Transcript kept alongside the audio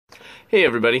Hey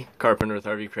everybody, Carpenter with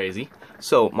RV Crazy.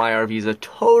 So my RV is a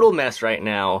total mess right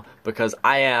now because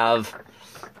I have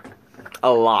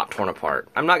a lot torn apart.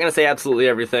 I'm not gonna say absolutely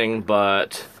everything,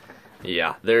 but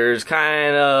yeah, there's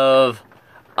kind of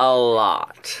a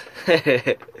lot.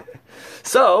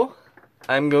 So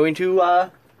I'm going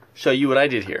to show you what I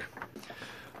did here.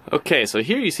 Okay, so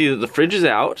here you see that the fridge is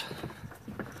out.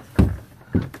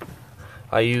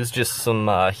 I used just some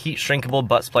heat shrinkable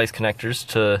butt splice connectors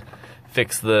to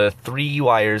fix the 3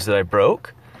 wires that I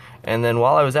broke, and then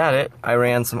while I was at it I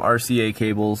ran some RCA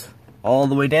cables all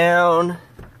the way down.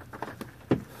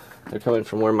 They're coming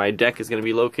from where my deck is going to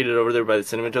be located over there by the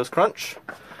Cinnamon Toast Crunch,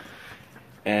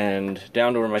 and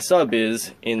down to where my sub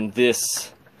is in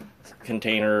this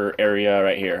container area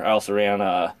right here. I also ran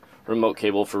a remote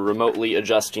cable for remotely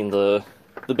adjusting the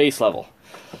base level.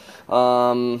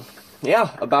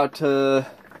 Yeah, about to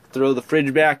throw the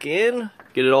fridge back in,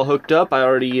 get it all hooked up. I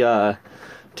already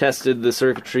tested the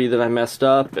circuitry that I messed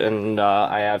up, and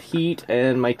I have heat,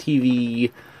 and my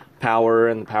TV power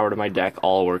and the power to my deck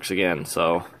all works again,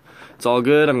 so it's all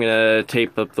good. I'm gonna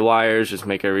tape up the wires, just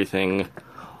make everything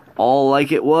all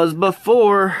like it was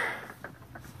before.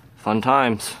 Fun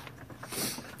times.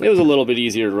 It was a little bit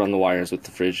easier to run the wires with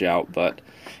the fridge out, but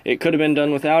it could have been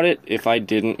done without it if I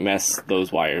didn't mess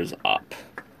those wires up.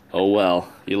 Oh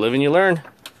well, you live and you learn.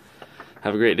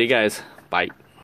 Have a great day, guys. Bye.